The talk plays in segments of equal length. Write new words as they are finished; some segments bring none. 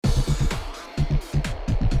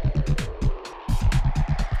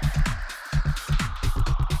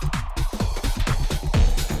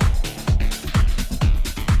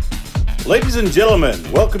Ladies and gentlemen,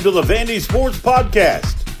 welcome to the Vandy Sports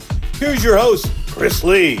Podcast. Here's your host, Chris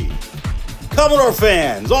Lee. Commodore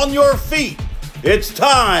fans, on your feet. It's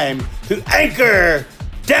time to anchor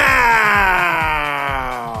down.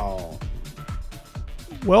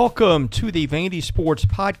 Welcome to the Vandy Sports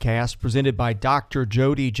Podcast presented by Dr.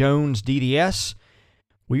 Jody Jones, DDS.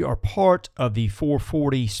 We are part of the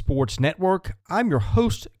 440 Sports Network. I'm your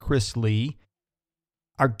host, Chris Lee.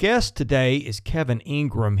 Our guest today is Kevin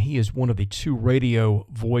Ingram. He is one of the two radio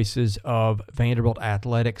voices of Vanderbilt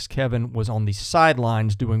Athletics. Kevin was on the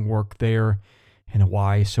sidelines doing work there in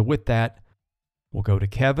Hawaii. So with that, we'll go to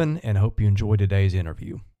Kevin and hope you enjoy today's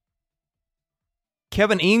interview.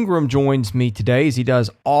 Kevin Ingram joins me today, as he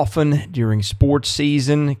does often during sports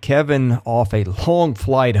season. Kevin off a long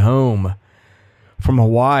flight home from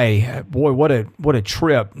Hawaii. Boy, what a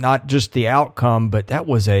trip. Not just the outcome, but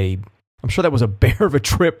I'm sure that was a bear of a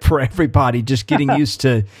trip for everybody, just getting used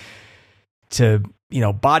to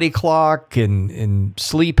body clock and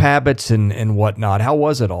sleep habits and whatnot. How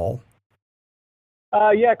was it all?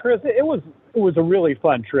 Yeah, Chris, it was a really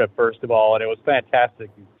fun trip, first of all, and it was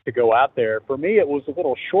fantastic to go out there. For me, it was a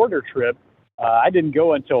little shorter trip. I didn't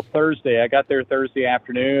go until Thursday. I got there Thursday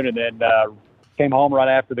afternoon and then came home right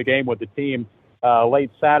after the game with the team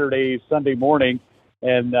late Saturday, Sunday morning,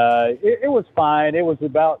 and it was fine. It was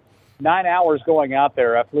about 9 hours going out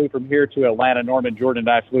there. I flew from here to Atlanta. Norman Jordan and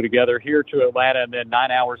I flew together here to Atlanta, and then 9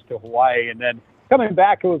 hours to Hawaii. And then coming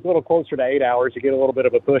back, it was a little closer to 8 hours. You get a little bit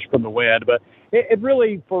of a push from the wind. But it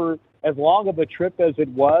really, for as long of a trip as it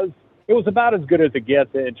was about as good as it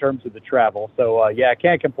gets in terms of the travel. So, I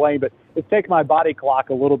can't complain. But it's taken my body clock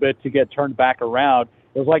a little bit to get turned back around.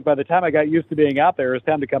 It was like by the time I got used to being out there, it was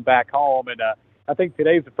time to come back home. And I think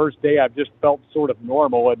today's the first day I've just felt sort of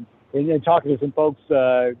normal. And talking to some folks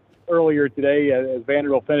earlier today as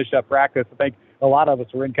Vanderbilt finished up practice, I think a lot of us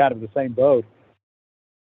were in kind of the same boat.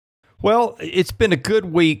 Well, it's been a good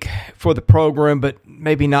week for the program, but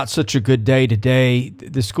maybe not such a good day today.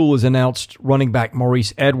 The school has announced running back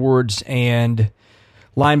Maurice Edwards and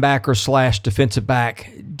linebacker / defensive back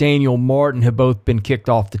Daniel Martin have both been kicked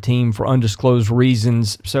off the team for undisclosed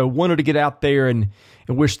reasons. So wanted to get out there and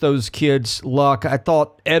wish those kids luck. I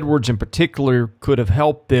thought Edwards in particular could have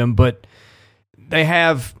helped them, but they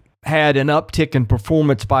have had an uptick in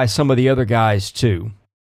performance by some of the other guys too.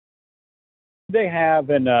 They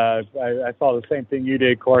have, and I saw the same thing you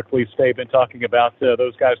did, Clark Lee's statement talking about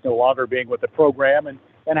those guys no longer being with the program and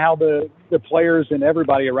how the players and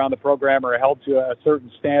everybody around the program are held to a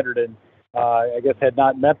certain standard and I guess had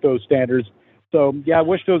not met those standards. So, yeah, I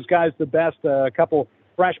wish those guys the best. A couple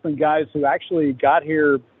freshman guys who actually got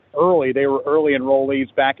here early. They were early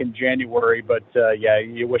enrollees back in January, but,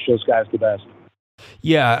 you wish those guys the best.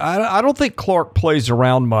 Yeah, I don't think Clark plays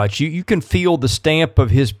around much. You can feel the stamp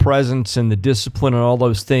of his presence and the discipline and all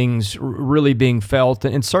those things really being felt.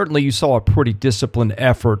 And certainly you saw a pretty disciplined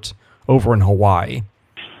effort over in Hawaii.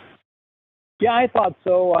 Yeah, I thought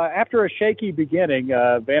so. After a shaky beginning,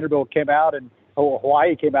 Vanderbilt came out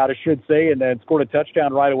Hawaii came out, I should say, and then scored a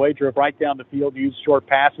touchdown right away, drove right down the field, used short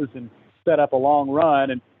passes, and set up a long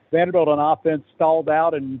run. And Vanderbilt on offense stalled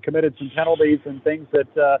out and committed some penalties and things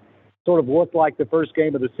that sort of looked like the first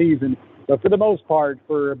game of the season. But for the most part,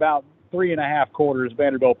 for about 3.5 quarters,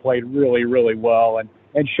 Vanderbilt played really, really well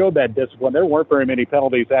and showed that discipline. There weren't very many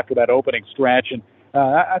penalties after that opening stretch. And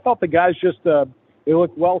I thought the guys just they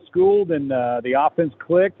looked well-schooled, and the offense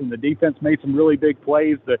clicked, and the defense made some really big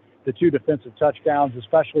plays. The two defensive touchdowns,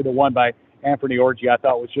 especially the one by Anthony Orji, I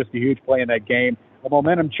thought was just a huge play in that game. A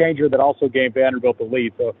momentum changer that also gave Vanderbilt the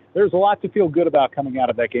lead. So there's a lot to feel good about coming out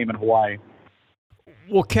of that game in Hawaii.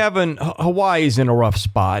 Well, Kevin, Hawaii's in a rough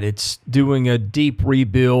spot. It's doing a deep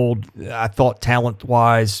rebuild. I thought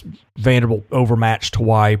talent-wise, Vanderbilt overmatched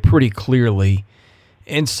Hawaii pretty clearly.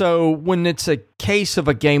 And so when it's a case of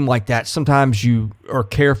a game like that, sometimes you are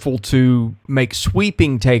careful to make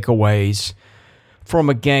sweeping takeaways from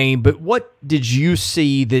a game. But what did you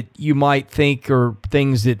see that you might think are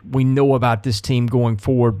things that we know about this team going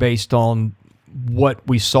forward based on what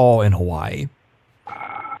we saw in Hawaii?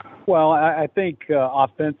 Well, I think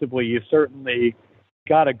offensively, you certainly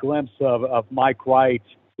got a glimpse of Mike Wright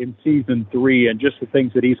in season 3 and just the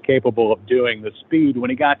things that he's capable of doing. The speed when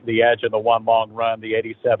he got to the edge of the one long run, the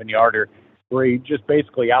 87-yarder, where he just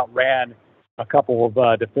basically outran a couple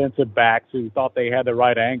of defensive backs who thought they had the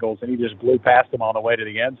right angles, and he just blew past them on the way to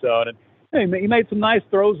the end zone. And he made some nice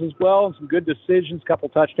throws as well and some good decisions, a couple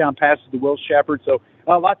touchdown passes to Will Shepherd. So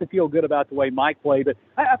a lot to feel good about the way Mike played. But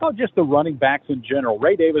I thought just the running backs in general,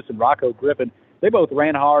 Ray Davis and Rocco Griffin, they both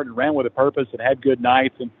ran hard and ran with a purpose and had good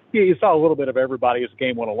nights. And you saw a little bit of everybody as the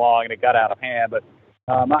game went along and it got out of hand. But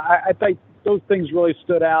I think those things really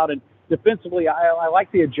stood out. And defensively, I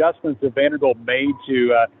like the adjustments that Vanderbilt made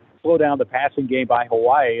to slow down the passing game by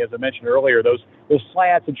Hawaii. As I mentioned earlier, those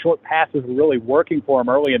slants and short passes were really working for them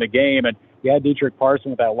early in the game. And you had Dietrich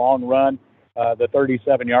Parson with that long run, the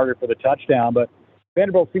 37-yarder for the touchdown. But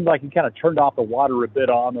Vanderbilt seemed like he kind of turned off the water a bit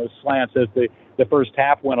on those slants as the first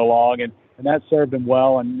half went along, and that served him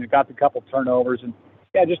well, and got a couple turnovers. And,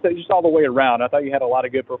 yeah, just all the way around. I thought you had a lot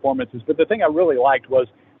of good performances. But the thing I really liked was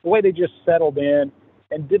the way they just settled in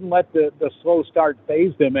and didn't let the slow start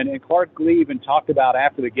phase them. And Clark Lee even talked about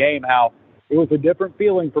after the game how it was a different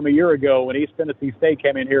feeling from a year ago when East Tennessee State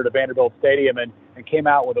came in here to Vanderbilt Stadium and came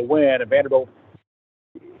out with a win. And Vanderbilt,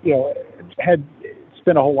 had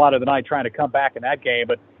spent a whole lot of the night trying to come back in that game.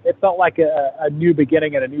 But it felt like a new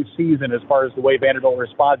beginning and a new season as far as the way Vanderbilt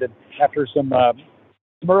responded after some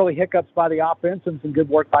early hiccups by the offense and some good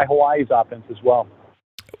work by Hawaii's offense as well.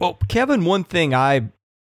 Well, Kevin, one thing I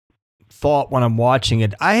thought when I'm watching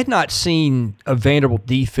it, I had not seen a Vanderbilt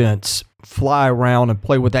defense fly around and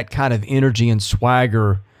play with that kind of energy and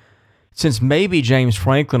swagger since maybe James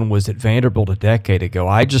Franklin was at Vanderbilt a decade ago.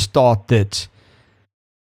 I just thought that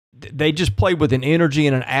they just played with an energy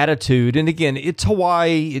and an attitude. And again, it's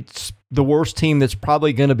Hawaii. It's the worst team that's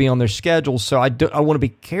probably going to be on their schedule. So I want to be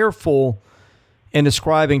careful in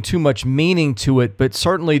ascribing too much meaning to it. But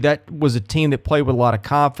certainly that was a team that played with a lot of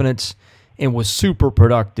confidence and was super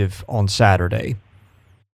productive on Saturday.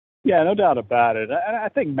 Yeah, no doubt about it. I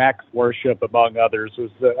think Max Worship, among others,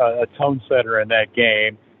 was a tone setter in that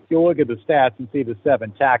game. You'll look at the stats and see the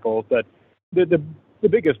 7 tackles, but the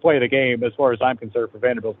biggest play of the game, as far as I'm concerned, for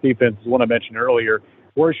Vanderbilt's defense is one I mentioned earlier.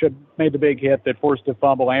 Worship made the big hit that forced a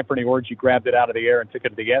fumble. Anthony Orji grabbed it out of the air and took it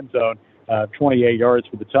to the end zone, 28 yards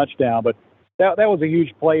for the touchdown. But that was a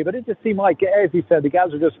huge play. But it just seemed like, as you said, the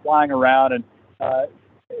guys are just flying around. And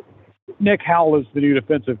Nick Howell is the new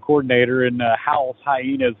defensive coordinator, and Howell's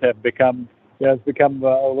Hyenas has become a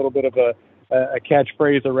little bit of a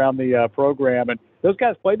catchphrase around the program. And those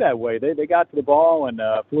guys played that way. They got to the ball and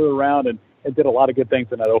flew around and did a lot of good things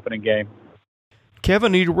in that opening game.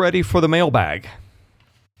 Kevin, are you ready for the mailbag?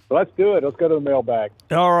 So let's do it. Let's go to the mailbag.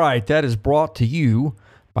 All right. That is brought to you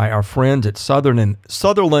by our friends at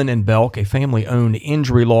Sutherland and Belk, a family-owned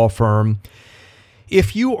injury law firm.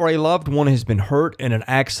 If you or a loved one has been hurt in an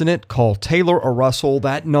accident, call Taylor or Russell.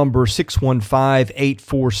 That number,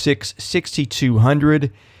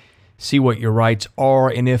 615-846-6200. See what your rights are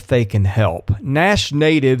and if they can help. Nash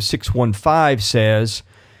Native 615 says,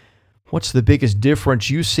 what's the biggest difference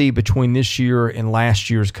you see between this year and last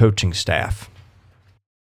year's coaching staff?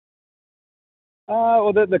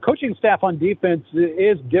 Well, the coaching staff on defense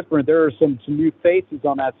is different. There are some new faces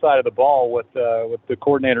on that side of the ball with the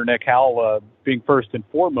coordinator, Nick Howell, being first and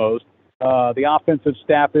foremost. The offensive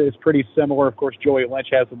staff is pretty similar. Of course, Joey Lynch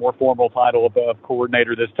has the more formal title of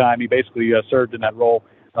coordinator this time. He basically served in that role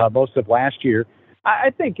most of last year.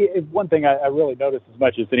 I think one thing I really noticed as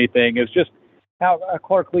much as anything is just how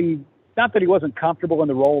Clark Lee, not that he wasn't comfortable in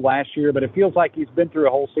the role last year, but it feels like he's been through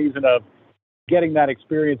a whole season of getting that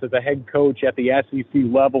experience as a head coach at the SEC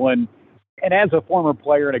level. And as a former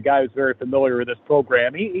player and a guy who's very familiar with this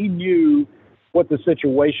program, he knew what the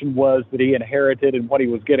situation was that he inherited and what he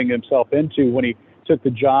was getting himself into when he took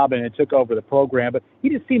the job and took over the program. But he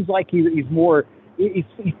just seems like he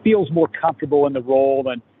feels more comfortable in the role.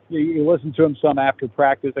 And you listen to him some after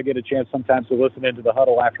practice. I get a chance sometimes to listen into the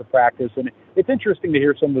huddle after practice. And it's interesting to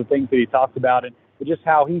hear some of the things that he talks about and just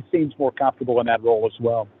how he seems more comfortable in that role as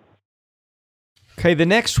well. Okay, the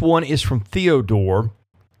next one is from Theodore.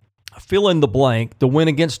 Fill in the blank. The win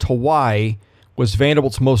against Hawaii was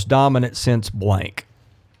Vanderbilt's most dominant since blank.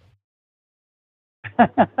 Maybe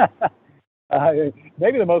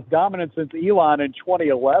the most dominant since Elon in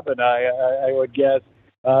 2011, I would guess.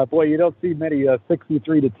 Boy, you don't see many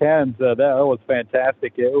 63-10s. That was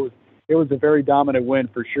fantastic. It was a very dominant win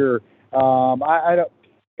for sure. I'd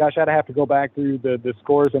have to go back through the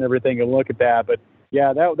scores and everything and look at that, but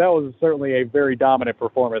yeah, that was certainly a very dominant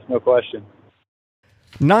performance, no question.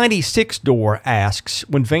 96 Door asks,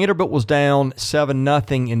 when Vanderbilt was down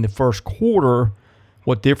 7-0 in the first quarter,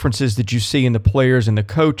 what differences did you see in the players and the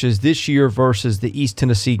coaches this year versus the East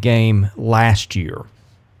Tennessee game last year?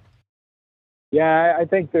 Yeah, I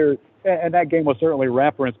think and that game was certainly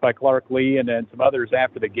referenced by Clark Lee and then some others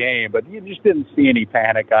after the game, but you just didn't see any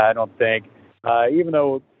panic, I don't think. Even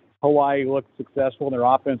though Hawaii looked successful and their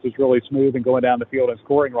offense was really smooth and going down the field and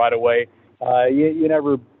scoring right away, you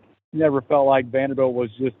never felt like Vanderbilt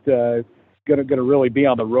was just going to really be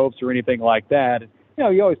on the ropes or anything like that.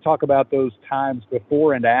 You always talk about those times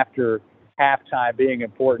before and after halftime being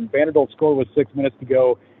important. Vanderbilt's score was 6 minutes to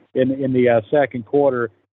go in the second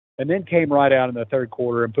quarter, and then came right out in the third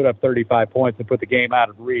quarter and put up 35 points and put the game out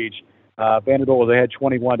of reach. Vanderbilt was ahead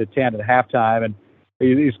 21-10 at halftime, and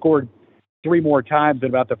he scored 3 more times in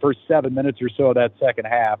about the first 7 minutes or so of that second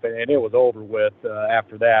half, and it was over with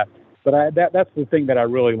after that. But that's the thing that I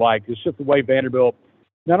really liked. It's just the way Vanderbilt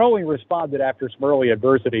not only responded after some early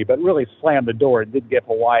adversity, but really slammed the door and didn't give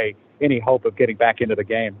Hawaii any hope of getting back into the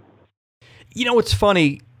game. You know, it's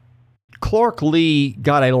funny. Clark Lea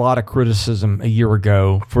got a lot of criticism a year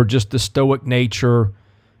ago for just the stoic nature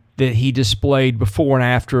that he displayed before and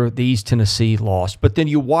after the East Tennessee loss. But then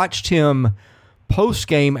you watched him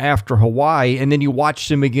post-game after Hawaii, and then you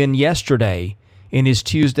watched him again yesterday in his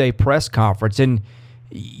Tuesday press conference, and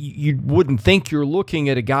you wouldn't think you're looking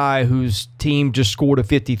at a guy whose team just scored a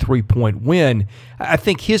 53-point win. I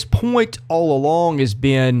think his point all along has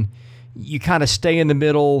been you kind of stay in the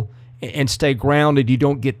middle and stay grounded. You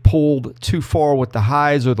don't get pulled too far with the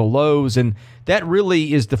highs or the lows, and that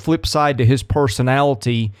really is the flip side to his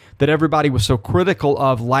personality that everybody was so critical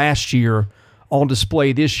of last year on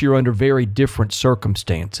display this year under very different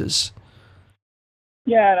circumstances.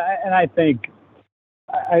 Yeah, and I think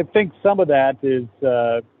some of that is,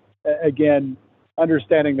 again,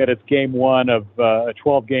 understanding that it's game one of a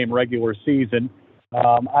 12-game regular season.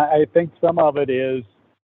 I think some of it is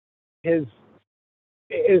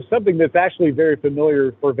something that's actually very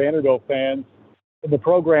familiar for Vanderbilt fans. The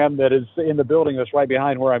program that is in the building that's right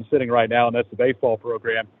behind where I'm sitting right now, and that's the baseball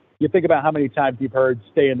program. You think about how many times you've heard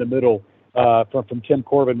 "stay in the middle" from Tim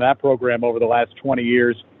Corbin and that program over the last 20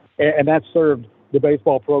 years, and that's served the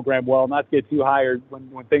baseball program well, not to get too high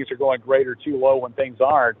when things are going great or too low when things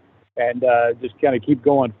aren't, and just kind of keep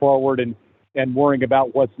going forward and worrying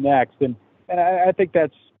about what's next. And I think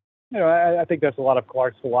that's, I think that's a lot of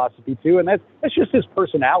Clark's philosophy too, and that's just his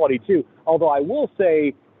personality too. Although I will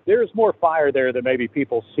say there's more fire there than maybe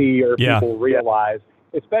people see or people realize,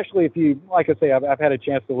 especially if you, like I say, I've had a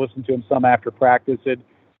chance to listen to him some after practice, and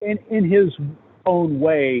in his own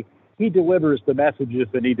way, he delivers the messages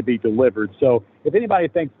that need to be delivered. So if anybody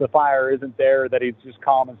thinks the fire isn't there, that he's just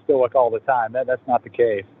calm and stoic all the time, that's not the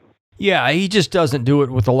case. Yeah, he just doesn't do it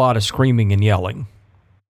with a lot of screaming and yelling.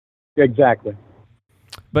 Exactly.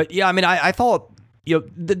 But yeah, I mean, I thought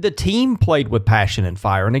the team played with passion and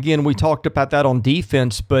fire. And again, we talked about that on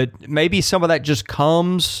defense, but maybe some of that just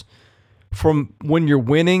comes from when you're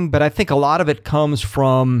winning. But I think a lot of it comes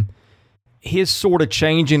from his sort of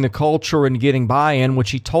changing the culture and getting buy-in, which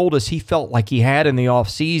he told us he felt like he had in the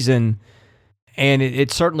offseason, and it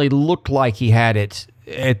certainly looked like he had it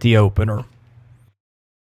at the opener.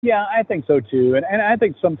 Yeah, I think so too. And I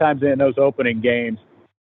think sometimes in those opening games,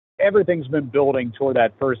 everything's been building toward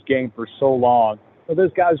that first game for so long. So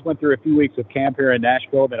those guys went through a few weeks of camp here in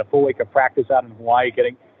Nashville, then a full week of practice out in Hawaii,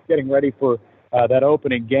 getting ready for that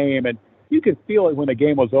opening game. And you could feel it when the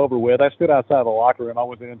game was over with. I stood outside the locker room. I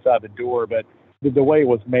wasn't inside the door, but the way it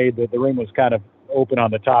was made, the ring was kind of open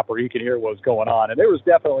on the top where you could hear what was going on. And there was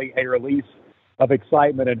definitely a release of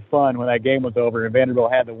excitement and fun when that game was over and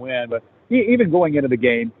Vanderbilt had the win. But even going into the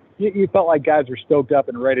game, you felt like guys were stoked up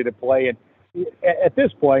and ready to play. And at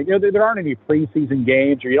this point, there aren't any preseason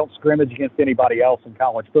games, or you don't scrimmage against anybody else in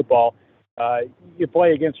college football. You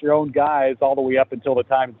play against your own guys all the way up until the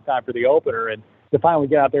time it's time for the opener. And to finally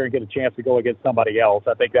get out there and get a chance to go against somebody else,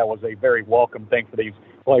 I think that was a very welcome thing for these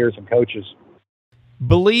players and coaches.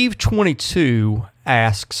 Believe 22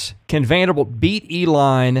 asks, can Vanderbilt beat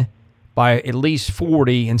Elon by at least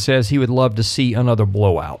 40, and says he would love to see another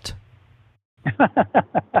blowout?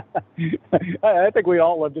 I think we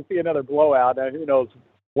all love to see another blowout. Who knows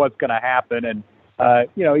what's going to happen? And I'm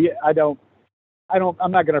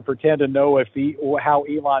not going to pretend to know how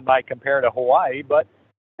Elon might compare to Hawaii, but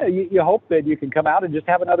you hope that you can come out and just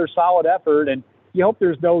have another solid effort, and you hope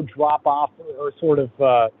there's no drop off or sort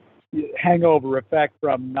of hangover effect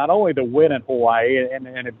from not only the win in Hawaii and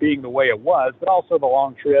it being the way it was, but also the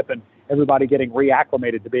long trip and everybody getting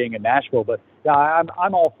reacclimated to being in Nashville. But yeah,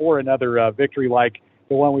 I'm all for another victory like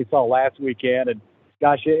the one we saw last weekend. And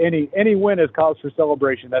gosh, any win is cause for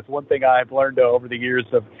celebration. That's one thing I've learned over the years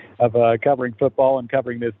of covering football and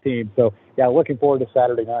covering this team. So yeah, looking forward to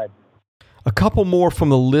Saturday night. A couple more from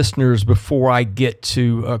the listeners before I get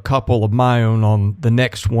to a couple of my own on the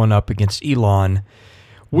next one up against Elon.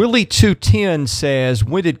 Willie210 says,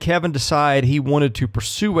 when did Kevin decide he wanted to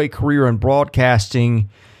pursue a career in broadcasting?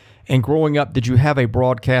 And growing up, did you have a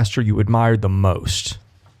broadcaster you admired the most?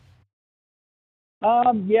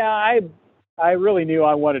 Yeah, I really knew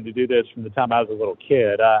I wanted to do this from the time I was a little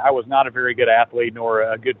kid. I was not a very good athlete nor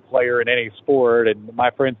a good player in any sport, and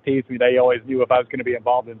my friends teased me. They always knew if I was going to be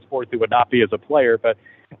involved in sports, it would not be as a player. But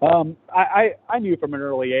I knew from an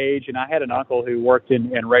early age, and I had an uncle who worked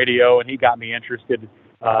in radio, and he got me interested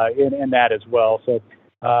in that as well. So,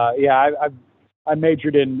 I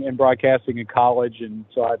majored in broadcasting in college, and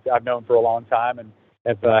so I've known for a long time, and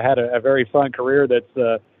have had a very fun career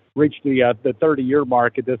that's reached the 30-year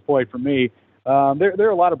mark at this point for me. There are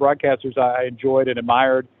a lot of broadcasters I enjoyed and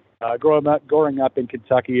admired. Growing up in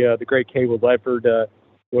Kentucky, the great Haywood Ledford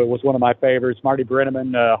was one of my favorites. Marty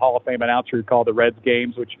Brenneman, Hall of Fame announcer who called the Reds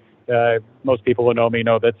games, which most people who know me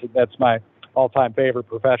know that's my all-time favorite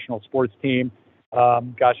professional sports team. A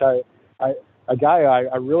guy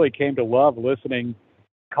I really came to love listening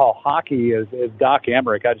call hockey is Doc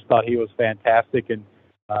Emmerich. I just thought he was fantastic, and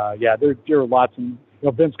there are lots. And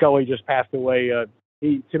Vin Scully just passed away. To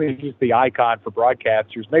me, he's the icon for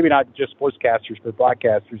broadcasters. Maybe not just sportscasters, but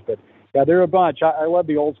broadcasters. But yeah, there are a bunch. I love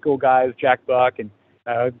the old school guys, Jack Buck, and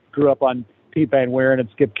grew up on Pete Van Wieren and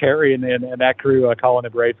Skip Carey and that crew calling the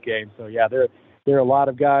Braves games. So yeah, there are a lot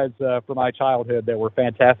of guys from my childhood that were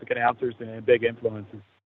fantastic announcers and big influences.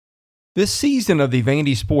 This season of the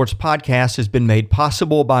Vandy Sports Podcast has been made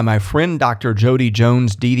possible by my friend Dr. Jody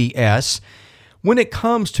Jones, DDS. When it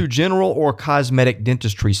comes to general or cosmetic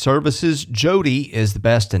dentistry services, Jody is the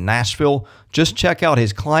best in Nashville. Just check out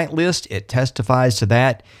his client list. It testifies to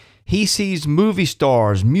that. He sees movie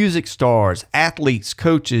stars, music stars, athletes,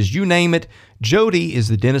 coaches, you name it. Jody is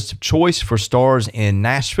the dentist of choice for stars in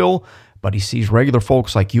Nashville, but he sees regular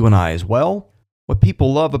folks like you and I as well. What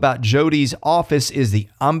people love about Jody's office is the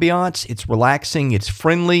ambiance. It's relaxing, it's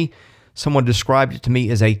friendly. Someone described it to me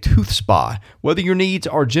as a tooth spa. Whether your needs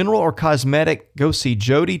are general or cosmetic, go see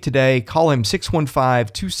Jody today. Call him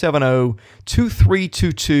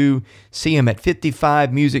 615-270-2322. See him at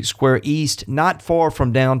 55 Music Square East, not far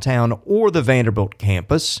from downtown or the Vanderbilt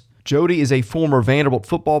campus. Jody is a former Vanderbilt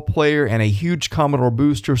football player and a huge Commodore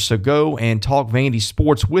booster, so go and talk Vandy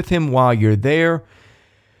sports with him while you're there.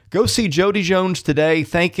 Go see Jody Jones today.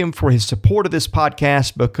 Thank him for his support of this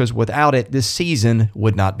podcast, because without it, this season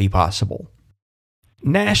would not be possible.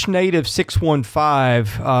 Nash Native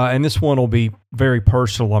 615, and this one will be very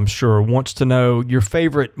personal, I'm sure, wants to know your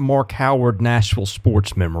favorite Mark Howard Nashville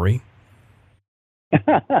sports memory.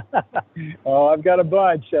 Oh, I've got a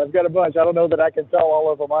bunch. I don't know that I can tell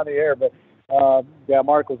all of them on the air, but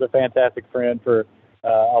Mark was a fantastic friend for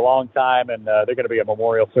a long time, and they're going to be a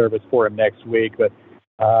memorial service for him next week. But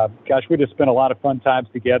we just spent a lot of fun times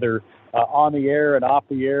together on the air and off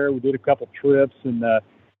the air. We did a couple trips, and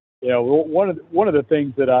one of the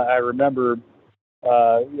things that I remember,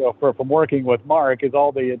 from working with Mark is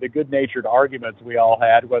all the good-natured arguments we all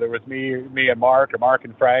had, whether it was me and Mark, or Mark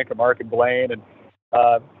and Frank, or Mark and Blaine. And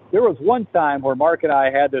there was one time where Mark and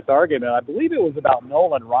I had this argument. I believe it was about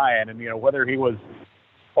Nolan Ryan and whether he was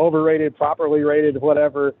overrated, properly rated,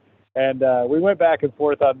 whatever. And we went back and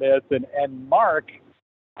forth on this. And Mark,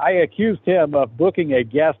 I accused him of booking a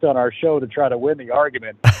guest on our show to try to win the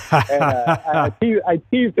argument. And I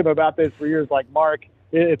teased him about this for years, like, Mark,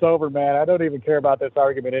 it's over, man. I don't even care about this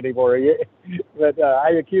argument anymore. But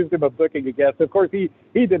I accused him of booking a guest. Of course, he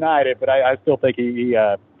denied it, but I still think he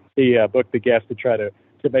booked the guest to try to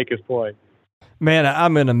make his point. Man,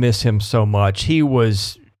 I'm going to miss him so much. He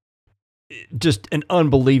was just an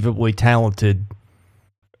unbelievably talented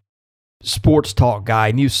sports talk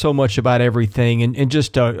guy, knew so much about everything, and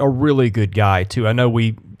just a really good guy too. I know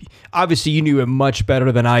obviously you knew him much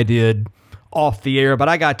better than I did off the air, but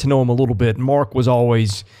I got to know him a little bit. Mark was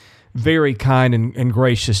always very kind and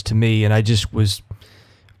gracious to me, and I just was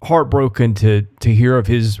heartbroken to hear of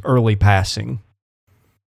his early passing.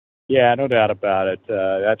 Yeah, no doubt about it.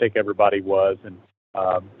 I think everybody was, and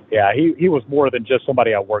he was more than just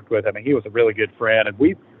somebody I worked with. I mean, he was a really good friend, and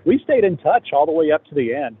we stayed in touch all the way up to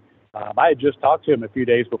the end. I had just talked to him a few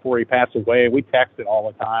days before he passed away. We texted all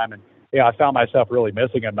the time, and I found myself really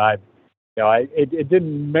missing him. It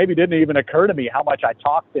didn't even occur to me how much I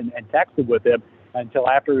talked and texted with him until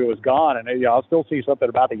after he was gone. And I'll still see something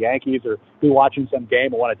about the Yankees or be watching some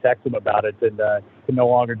game and want to text him about it, and can no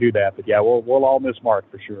longer do that. But we'll all miss Mark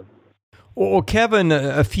for sure. Well, Kevin,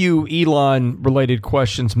 a few Elon-related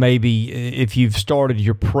questions maybe if you've started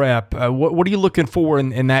your prep. What are you looking for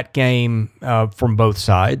in that game from both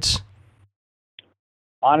sides?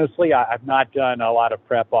 Honestly, I've not done a lot of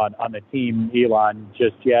prep on the team Elon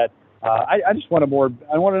just yet. I just want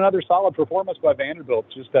another solid performance by Vanderbilt,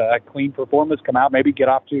 just a clean performance, come out, maybe get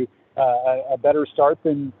off to a better start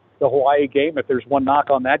than the Hawaii game. If there's one knock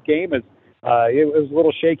on that game, it was a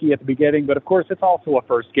little shaky at the beginning, but of course it's also a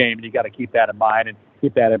first game, and you got to keep that in mind and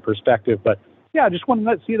keep that in perspective. But I just want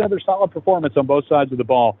to see another solid performance on both sides of the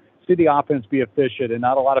ball, see the offense be efficient and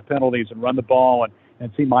not a lot of penalties, and run the ball,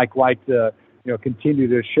 and see Mike White continue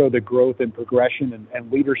to show the growth and progression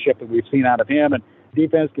and leadership that we've seen out of him, and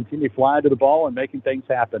defense continue flying to the ball and making things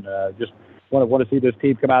happen. Just want to see this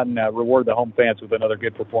team come out and reward the home fans with another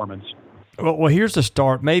good performance. Well, here's the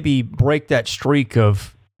start. Maybe break that streak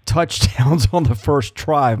of touchdowns on the first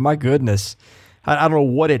drive. My goodness. I don't know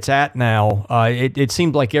what it's at now. It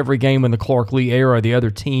seemed like every game in the Clark Lee era, the other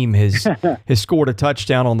team has scored a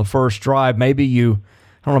touchdown on the first drive. Maybe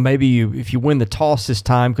if you win the toss this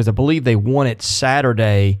time, because I believe they won it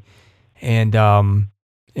Saturday and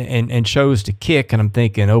chose to kick, and I'm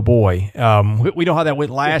thinking, oh boy, we know how that went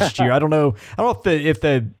last year. I don't know if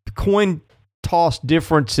the coin toss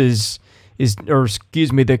difference the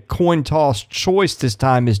coin toss choice this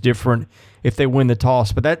time is different if they win the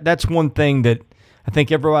toss. But that's one thing that I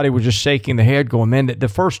think everybody was just shaking their head going, man, the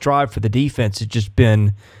first drive for the defense has just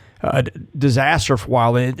been a disaster for a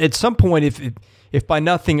while. And at some point, if by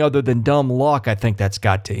nothing other than dumb luck, I think that's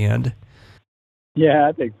got to end. Yeah,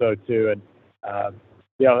 I think so too. And, I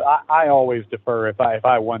always defer. If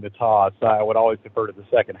I won the toss, I would always defer to the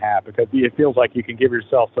second half, because it feels like you can give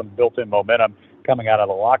yourself some built-in momentum coming out of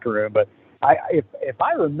the locker room. But if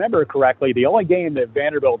I remember correctly, the only game that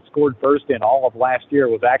Vanderbilt scored first in all of last year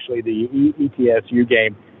was actually the ETSU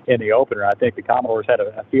game in the opener. I think the Commodores had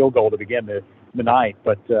a field goal to begin the night.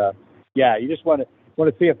 But, you just want to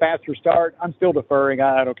see a faster start. I'm still deferring.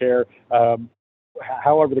 I don't care.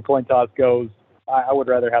 However the coin toss goes, I would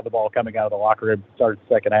rather have the ball coming out of the locker room to start the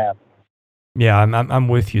second half. Yeah, I'm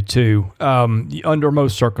with you too, under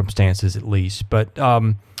most circumstances at least. But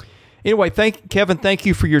anyway, Kevin, thank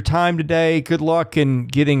you for your time today. Good luck in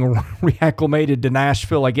getting reacclimated to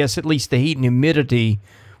Nashville. I guess at least the heat and humidity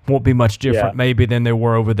won't be much different maybe than they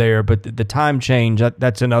were over there. But the time change,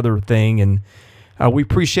 that's another thing. And we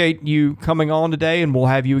appreciate you coming on today, and we'll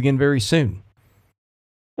have you again very soon.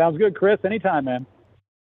 Sounds good, Chris. Anytime, man.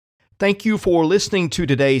 Thank you for listening to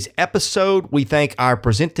today's episode. We thank our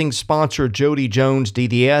presenting sponsor, Jody Jones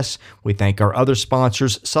DDS. We thank our other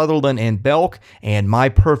sponsors, Sutherland and Belk and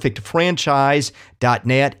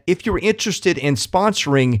MyPerfectFranchise.net. If you're interested in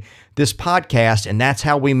sponsoring this podcast, and that's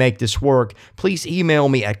how we make this work, please email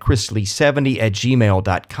me at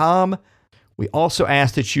chrisley70@gmail.com. We also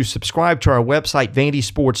ask that you subscribe to our website,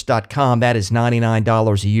 vandysports.com. That is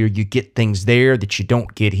 $99 a year. You get things there that you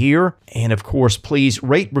don't get here. And of course, please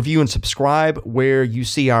rate, review, and subscribe where you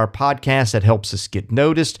see our podcast. That helps us get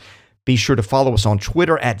noticed. Be sure to follow us on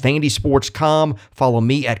Twitter at vandysports.com. Follow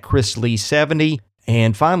me at chrislee70.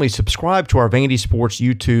 And finally, subscribe to our Vandy Sports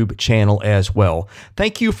YouTube channel as well.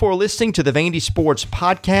 Thank you for listening to the Vandy Sports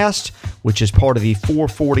Podcast, which is part of the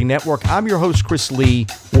 440 Network. I'm your host, Chris Lee.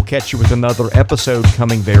 We'll catch you with another episode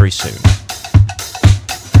coming very soon.